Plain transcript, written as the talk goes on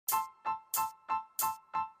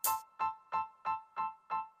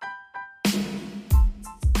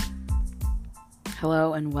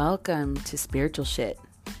Hello and welcome to Spiritual Shit,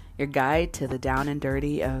 your guide to the down and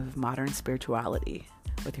dirty of modern spirituality,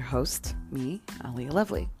 with your host, me, Aaliyah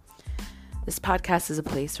Lovely. This podcast is a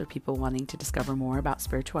place for people wanting to discover more about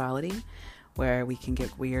spirituality, where we can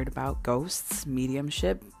get weird about ghosts,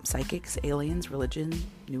 mediumship, psychics, aliens, religion,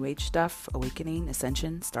 new age stuff, awakening,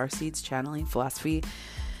 ascension, starseeds, channeling, philosophy,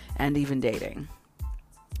 and even dating.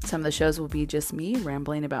 Some of the shows will be just me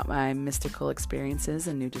rambling about my mystical experiences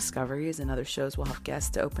and new discoveries, and other shows will have guests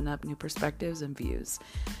to open up new perspectives and views.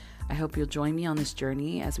 I hope you'll join me on this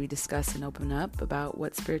journey as we discuss and open up about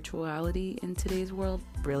what spirituality in today's world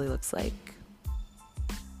really looks like.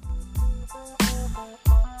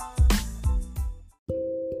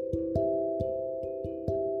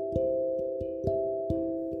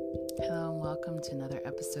 Hello and welcome to another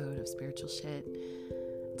episode of Spiritual Shit.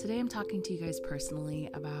 Today I'm talking to you guys personally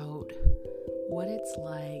about what it's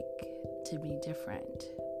like to be different.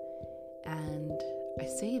 And I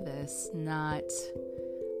say this not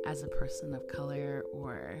as a person of color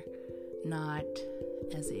or not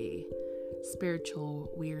as a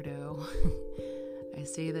spiritual weirdo. I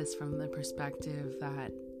say this from the perspective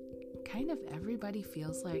that kind of everybody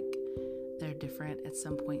feels like they're different at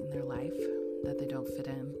some point in their life, that they don't fit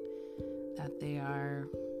in, that they are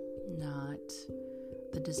not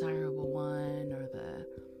the desirable one or the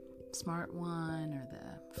smart one or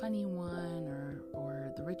the funny one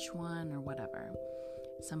or the rich one or whatever.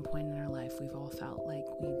 At some point in our life, we've all felt like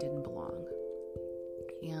we didn't belong.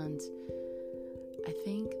 And I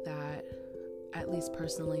think that, at least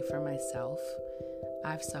personally for myself,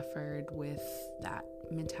 I've suffered with that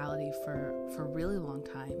mentality for a really long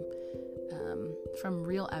time, from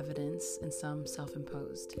real evidence and some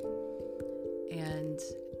self-imposed. And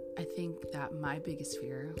I think that my biggest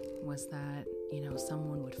fear was that,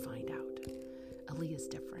 someone would find out Aaliyah's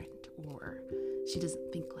different, or she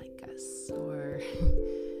doesn't think like us, or,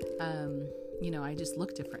 I just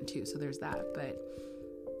look different too. So there's that. But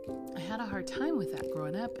I had a hard time with that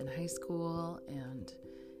growing up in high school and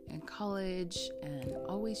in college, and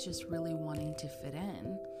always just really wanting to fit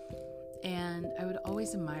in. And I would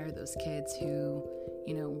always admire those kids who,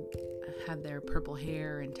 had their purple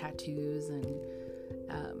hair and tattoos and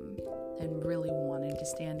really wanted to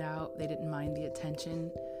stand out. They didn't mind the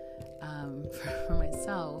attention. For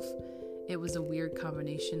myself, it was a weird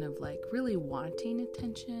combination of really wanting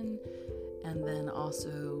attention and then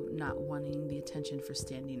also not wanting the attention for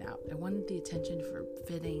standing out. I wanted the attention for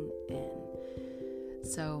fitting in.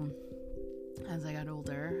 So as I got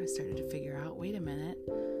older, I started to figure out, wait a minute,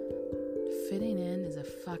 fitting in is a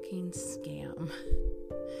fucking scam.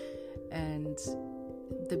 And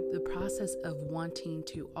the process of wanting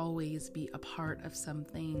to always be a part of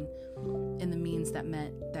something in the means that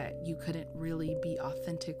meant that you couldn't really be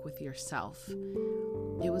authentic with yourself,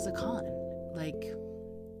 it was a con.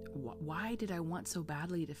 Why did I want so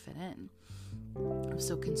badly to fit in? I was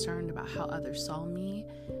so concerned about how others saw me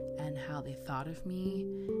and how they thought of me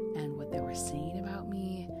and what they were saying about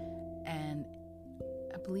me. And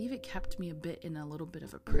I believe it kept me a bit in a little bit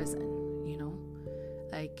of a prison,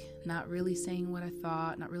 not really saying what I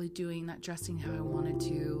thought, not really doing, not dressing how I wanted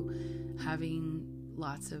to, having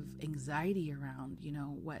lots of anxiety around,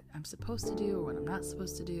 what I'm supposed to do or what I'm not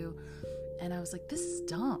supposed to do. And I was like, this is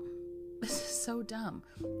dumb. This is so dumb.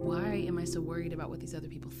 Why am I so worried about what these other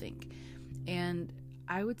people think? And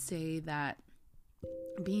I would say that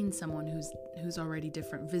being someone who's already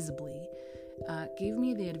different visibly gave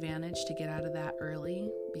me the advantage to get out of that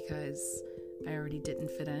early, because I already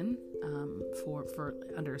didn't fit in for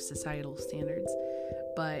under societal standards.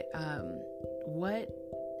 But what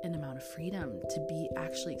an amount of freedom to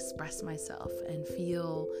actually express myself and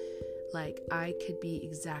feel like I could be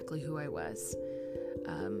exactly who I was.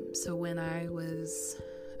 So when I was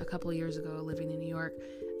a couple of years ago living in New York,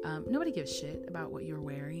 nobody gives shit about what you're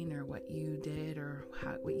wearing or what you did or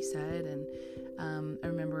what you said. And I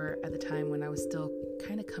remember at the time when I was still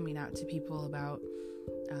kind of coming out to people about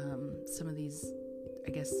some of these, I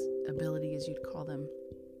guess, abilities, you'd call them,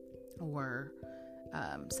 or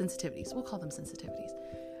sensitivities. We'll call them sensitivities.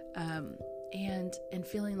 And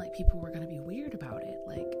feeling like people were going to be weird about it.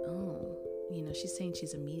 She's saying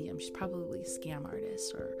she's a medium. She's probably a scam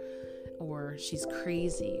artist, or she's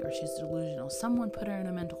crazy, or she's delusional. Someone put her in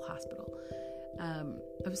a mental hospital. I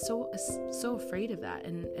was so afraid of that,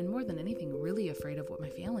 and more than anything, really afraid of what my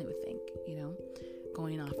family would think,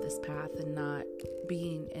 going off this path and not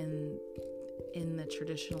being in the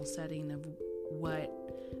traditional setting of what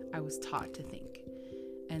I was taught to think.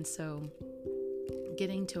 And so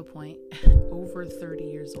getting to a point over 30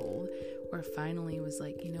 years old where finally was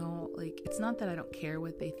like, like, it's not that I don't care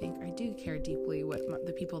what they think. I do care deeply what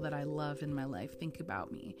the people that I love in my life think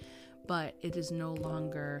about me, but it is no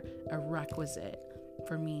longer a requisite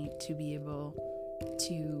for me to be able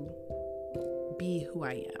to be who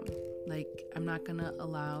I am. Like, I'm not gonna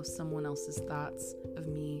allow someone else's thoughts of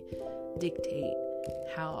me dictate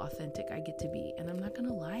how authentic I get to be, and I'm not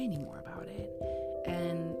gonna lie anymore about it.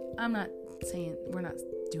 And I'm not saying we're not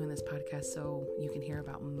doing this podcast so you can hear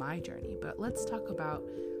about my journey, but let's talk about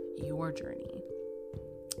your journey.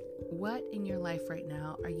 What in your life right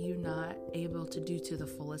now are you not able to do to the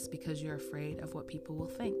fullest because you're afraid of what people will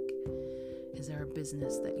think? Is there a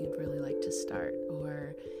business that you'd really like to start?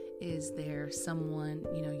 Or is there someone,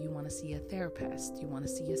 you want to see a therapist, you want to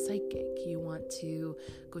see a psychic, you want to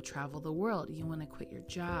go travel the world, you want to quit your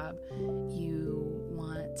job, you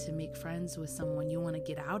want to make friends with someone, you want to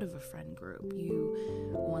get out of a friend group,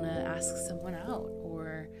 you want to ask someone out,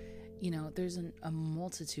 or, there's a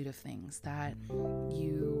multitude of things that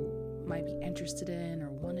you might be interested in or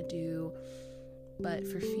want to do, but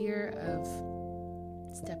for fear of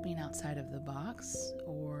stepping outside of the box,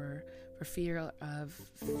 or for fear of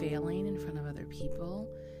failing in front of other people,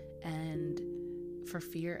 and for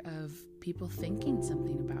fear of people thinking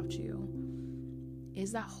something about you,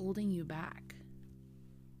 is that holding you back?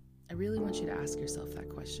 I really want you to ask yourself that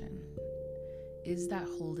question. Is that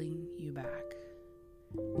holding you back?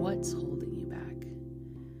 What's holding you back?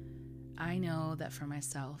 I know that for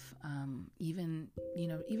myself, even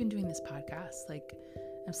doing this podcast, like,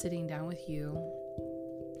 I'm sitting down with you,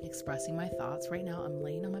 expressing my thoughts. Right now, I'm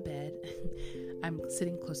laying on my bed. I'm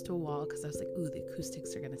sitting close to a wall because I was like, ooh, the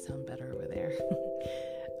acoustics are going to sound better over there.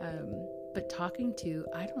 But talking to,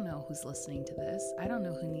 I don't know who's listening to this. I don't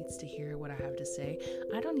know who needs to hear what I have to say.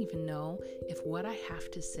 I don't even know if what I have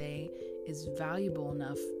to say is valuable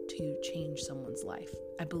enough to change someone's life.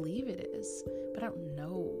 I believe it is, but I don't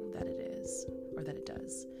know that it is or that it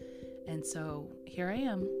does. And so here I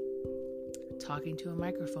am talking to a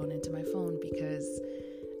microphone into my phone because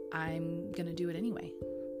I'm going to do it anyway.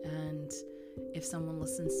 And if someone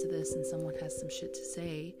listens to this and someone has some shit to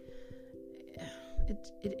say,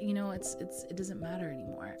 it doesn't matter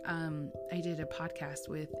anymore. I did a podcast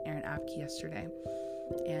with Aaron Apke yesterday,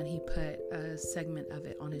 and he put a segment of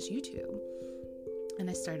it on his YouTube. And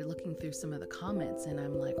I started looking through some of the comments, and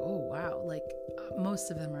I'm like, oh, wow. Like,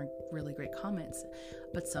 most of them are really great comments,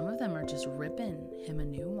 but some of them are just ripping him a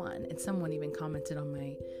new one. And someone even commented on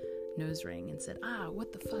my nose ring and said,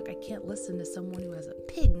 what the fuck? I can't listen to someone who has a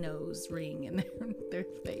pig nose ring in their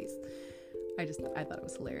face. I thought it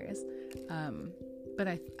was hilarious. But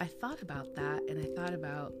I thought about that, and I thought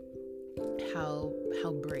about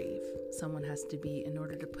how brave someone has to be in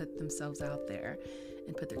order to put themselves out there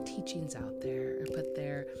and put their teachings out there, or put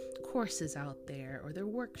their courses out there, or their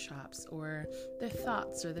workshops, or their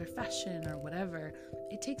thoughts, or their fashion, or whatever.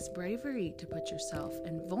 It takes bravery to put yourself,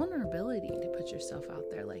 and vulnerability to put yourself out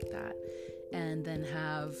there like that, and then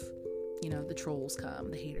have, the trolls come,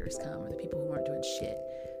 the haters come, or the people who aren't doing shit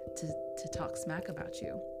to talk smack about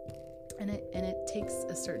you. And it takes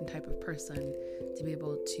a certain type of person to be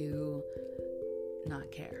able to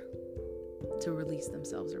not care, to release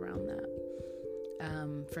themselves around that.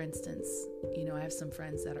 For instance, I have some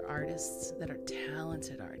friends that are artists, that are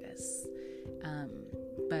talented artists,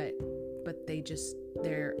 but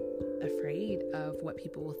they're afraid of what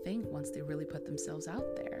people will think once they really put themselves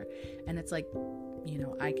out there. And it's like,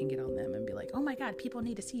 I can get on them and be like, oh my God, people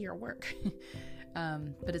need to see your work.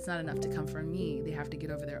 But it's not enough to come from me. They have to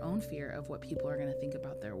get over their own fear of what people are going to think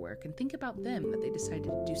about their work, and think about them, that they decided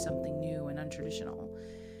to do something new and untraditional.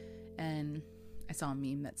 And I saw a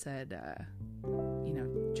meme that said,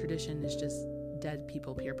 tradition is just dead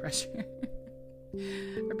people peer pressure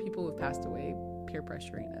or people who have passed away peer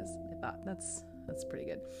pressuring us. I thought that's pretty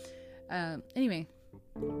good. Anyway,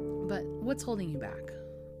 but what's holding you back?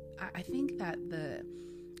 I think that the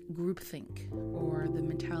groupthink, or the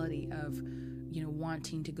mentality of,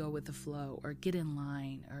 wanting to go with the flow, or get in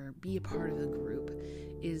line, or be a part of the group,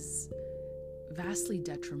 is vastly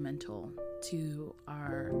detrimental to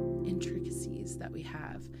our intricacies that we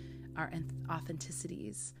have, our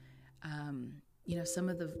authenticities. Some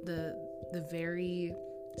of the very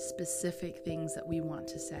specific things that we want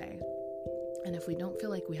to say. And if we don't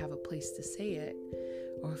feel like we have a place to say it,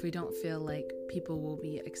 or if we don't feel like people will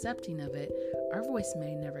be accepting of it, our voice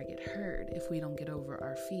may never get heard if we don't get over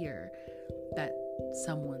our fear that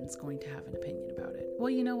someone's going to have an opinion about it.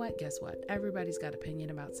 Well, you know what? Guess what? Everybody's got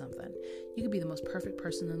opinion about something. You could be the most perfect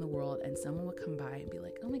person in the world, and someone would come by and be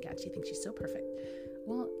like, oh my God, she thinks she's so perfect.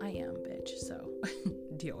 Well, I am, bitch, so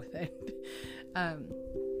deal with it.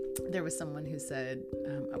 There was someone who said,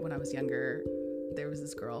 when I was younger, there was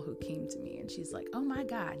this girl who came to me and she's like, oh my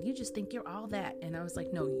God, you just think you're all that. And I was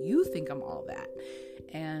like, no, you think I'm all that.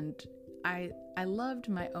 And I loved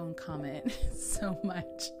my own comment so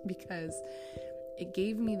much because it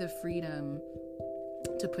gave me the freedom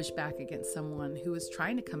to push back against someone who was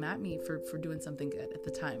trying to come at me for doing something good at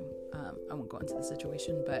the time. I won't go into the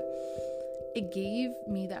situation, but it gave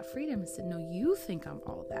me that freedom and said, no, you think I'm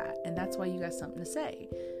all that. And that's why you got something to say.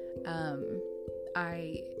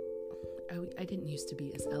 I didn't used to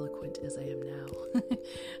be as eloquent as I am now.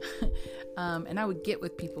 And I would get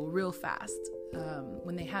with people real fast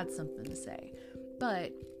when they had something to say.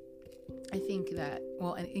 But I think that,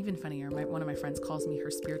 well, and even funnier, one of my friends calls me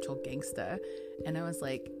her spiritual gangsta. And I was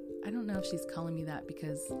like, I don't know if she's calling me that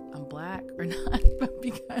because I'm black or not, but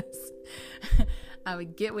because I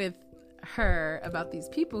would get with her about these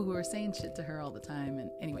people who are saying shit to her all the time.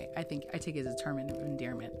 And anyway, I think I take it as a term of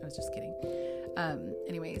endearment. I was just kidding.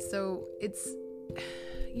 Anyway, so it's,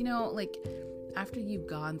 like after you've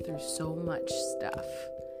gone through so much stuff,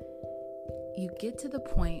 you get to the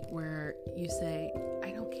point where you say,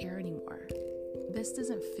 I don't care anymore. This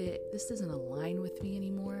doesn't fit. This doesn't align with me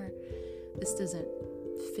anymore. This doesn't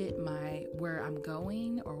fit where I'm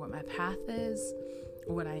going or what my path is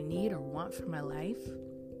or what I need or want for my life.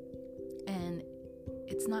 And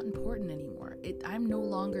it's not important anymore. I'm no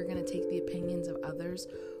longer going to take the opinions of others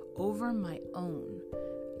over my own.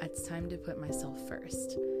 It's time to put myself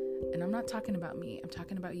first. And I'm not talking about me. I'm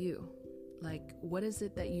talking about you. Like, what is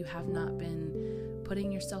it that you have not been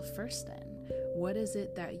putting yourself first in? What is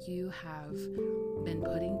it that you have been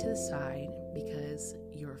putting to the side because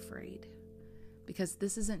you're afraid? Because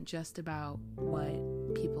this isn't just about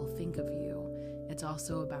what people think of you. It's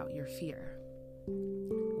also about your fear.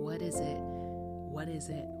 What is it? What is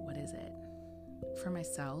it? What is it? For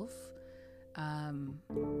myself,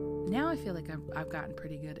 now I feel like I've gotten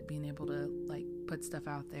pretty good at being able to like put stuff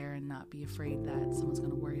out there and not be afraid that someone's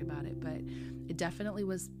going to worry about it. But it definitely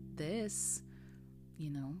was this,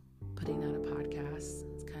 putting out a podcast.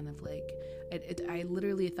 It's kind of like, I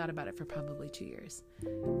literally thought about it for probably 2 years,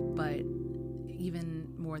 but even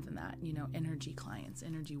more than that, energy clients,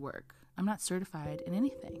 energy work. I'm not certified in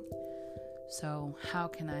anything. So how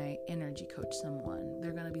can I energy coach someone?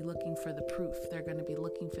 They're going to be looking for the proof. They're going to be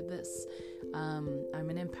looking for this. I'm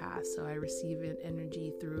an empath, so I receive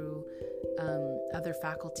energy through other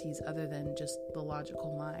faculties other than just the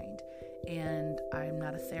logical mind. And I'm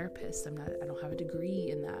not a therapist. I don't have a degree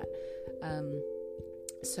in that.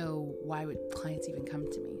 So why would clients even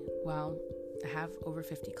come to me? Well, I have over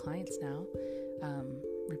 50 clients now,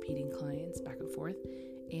 repeating clients back and forth.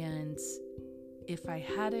 And if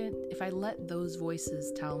I let those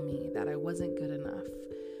voices tell me that I wasn't good enough,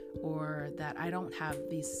 or that I don't have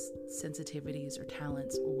these sensitivities or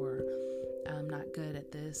talents, or I'm not good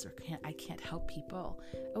at this, or I can't help people,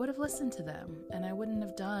 I would have listened to them, and I wouldn't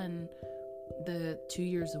have done the 2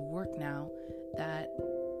 years of work now that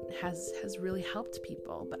has really helped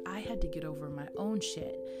people. But I had to get over my own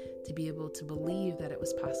shit to be able to believe that it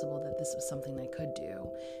was possible that this was something I could do.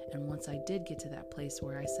 And once I did get to that place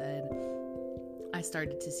where I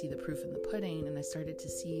started to see the proof in the pudding, and I started to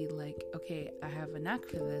see like, okay, I have a knack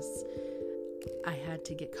for this. I had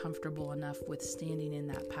to get comfortable enough with standing in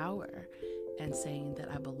that power and saying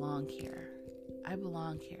that I belong here. I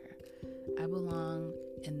belong here. I belong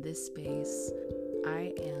in this space.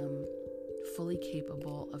 I am fully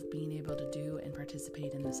capable of being able to do and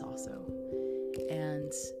participate in this also.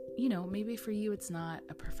 And maybe for you it's not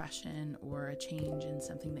a profession or a change in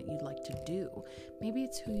something that you'd like to do. Maybe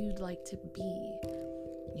it's who you'd like to be.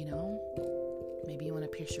 Maybe you want to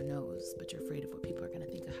pierce your nose, but you're afraid of what people are going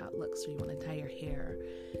to think of how it looks, or you want to dye your hair,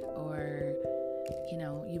 or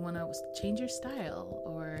you want to change your style,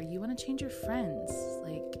 or you want to change your friends.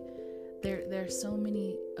 Like there are so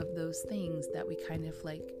many of those things that we kind of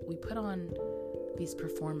like, we put on these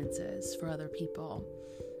performances for other people.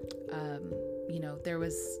 There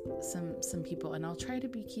was some people, and I'll try to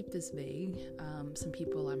keep this vague, some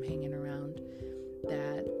people I'm hanging around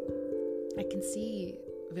that I can see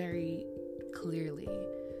very clearly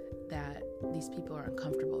that these people are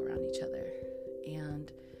uncomfortable around each other,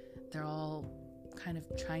 and they're all kind of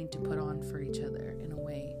trying to put on for each other in a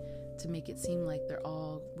way to make it seem like they're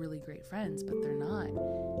all really great friends, but they're not.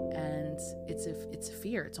 And it's a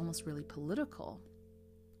fear. It's almost really political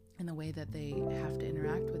in the way that they have to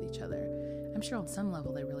interact with each other. I'm sure on some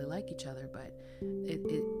level they really like each other, but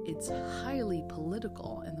it's highly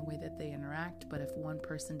political in the way that they interact. But if one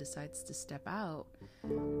person decides to step out,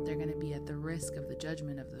 they're going to be at the risk of the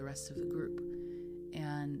judgment of the rest of the group.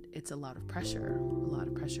 and it's a lot of pressure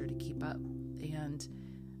to keep up. And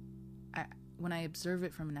when I observe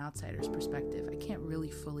it from an outsider's perspective, I can't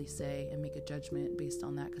really fully say and make a judgment based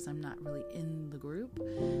on that because I'm not really in the group.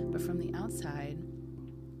 But from the outside,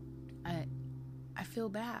 I feel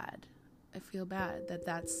bad. I feel bad that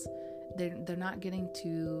they're not getting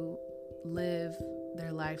to live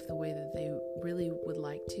their life the way that they really would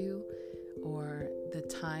like to, or the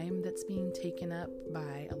time that's being taken up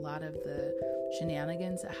by a lot of the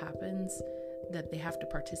shenanigans that happens that they have to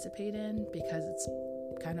participate in because it's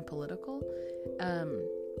kind of political.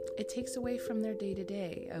 It takes away from their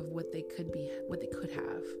day-to-day of what they could be, what they could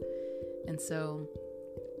have. And so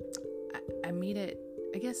I made it,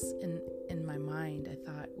 I guess in my mind, I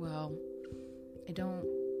thought, well, I don't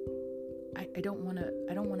want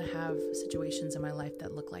to have situations in my life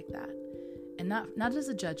that look like that. And not as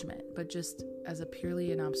a judgment, but just as a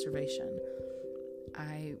purely an observation.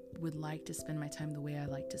 I would like to spend my time the way I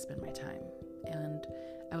like to spend my time. And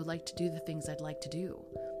I would like to do the things I'd like to do.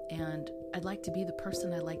 And I'd like to be the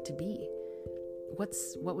person I like to be.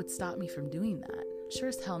 What would stop me from doing that? Sure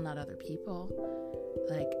as hell not other people.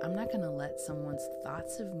 Like, I'm not going to let someone's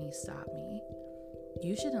thoughts of me stop me.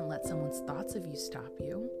 You shouldn't let someone's thoughts of you stop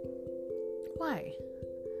you. Why?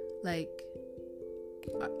 Like,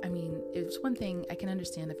 I mean, it's one thing, I can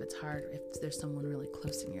understand if it's hard, if there's someone really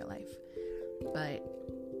close in your life. But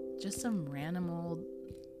just some random old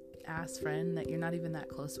ass friend that you're not even that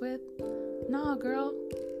close with? Nah, girl.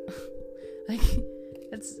 Like,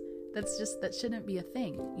 that shouldn't be a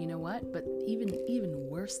thing. You know what? But even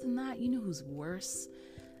worse than that, you know who's worse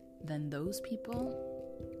than those people?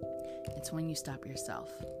 It's when you stop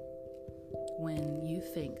yourself. When you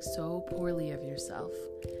think so poorly of yourself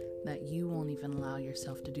that you won't even allow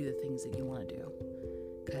yourself to do the things that you want to do.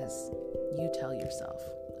 Because you tell yourself,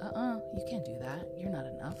 you can't do that. You're not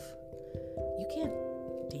enough. You can't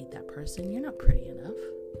date that person. You're not pretty enough.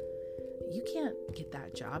 You can't get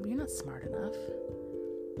that job. You're not smart enough.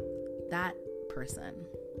 That person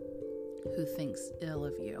who thinks ill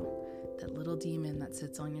of you, that little demon that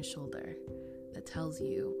sits on your shoulder, that tells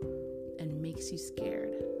you and makes you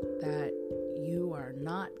scared that you are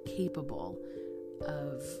not capable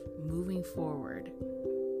of moving forward,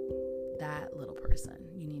 that little person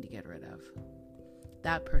you need to get rid of.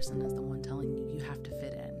 That person is the one telling you you have to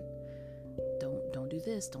fit in. Don't do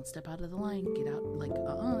this. Don't step out of the line. Get out. Like,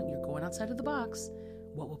 you're going outside of the box.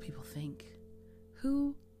 What will people think?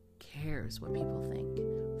 Who cares what people think?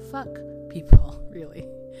 Fuck people, really.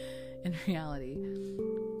 In reality,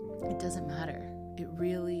 it doesn't matter. It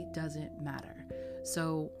really doesn't matter.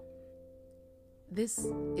 So this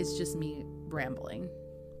is just me rambling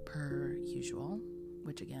per usual,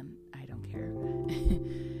 which again, I don't care.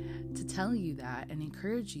 To tell you that and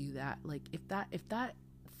encourage you that, like, if that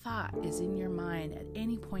thought is in your mind at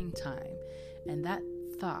any point in time, and that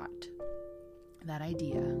thought, that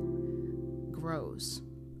idea grows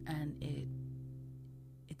and it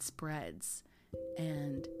spreads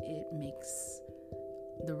and it makes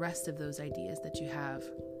the rest of those ideas that you have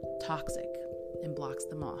toxic and blocks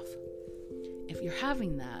them off. If you're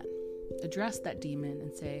having that, address that demon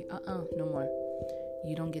and say, no more.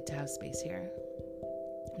 You don't get to have space here.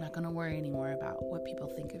 I'm not going to worry anymore about what people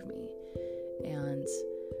think of me. And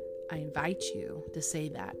I invite you to say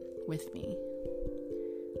that with me.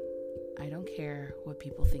 I don't care what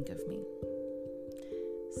people think of me.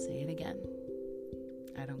 Say it again.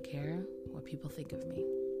 I don't care what people think of me.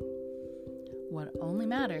 What only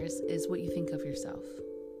matters is what you think of yourself.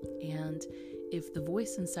 And if the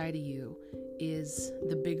voice inside of you is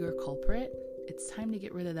the bigger culprit, it's time to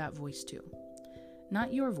get rid of that voice too.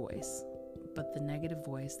 Not your voice, but the negative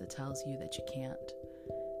voice that tells you that you can't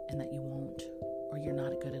and that you won't or you're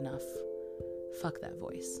not good enough. Fuck that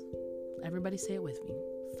voice. Everybody say it with me.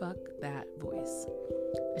 Fuck that voice.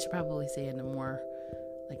 I should probably say it in a more,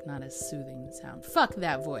 like, not as soothing sound. Fuck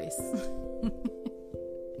that voice.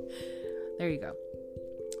 There you go.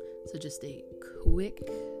 So just a quick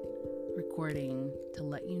recording to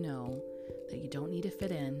let you know that you don't need to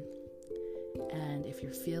fit in. And if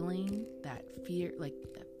you're feeling that fear, like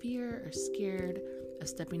that fear or scared of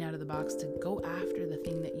stepping out of the box, to go after the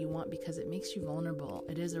thing that you want because it makes you vulnerable.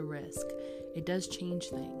 It is a risk. It does change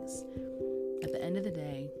things. At the end of the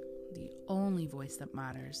day, the only voice that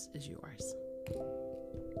matters is yours.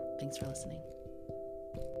 Thanks for listening.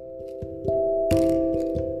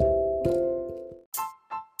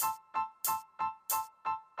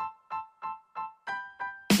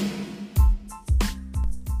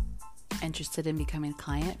 Interested in becoming a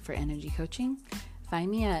client for energy coaching? Find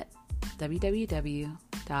me at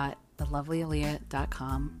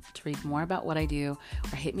www.thelovelyaaliyah.com to read more about what I do,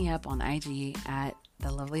 or hit me up on IG at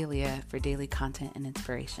the lovely Leah, for daily content and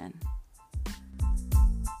inspiration.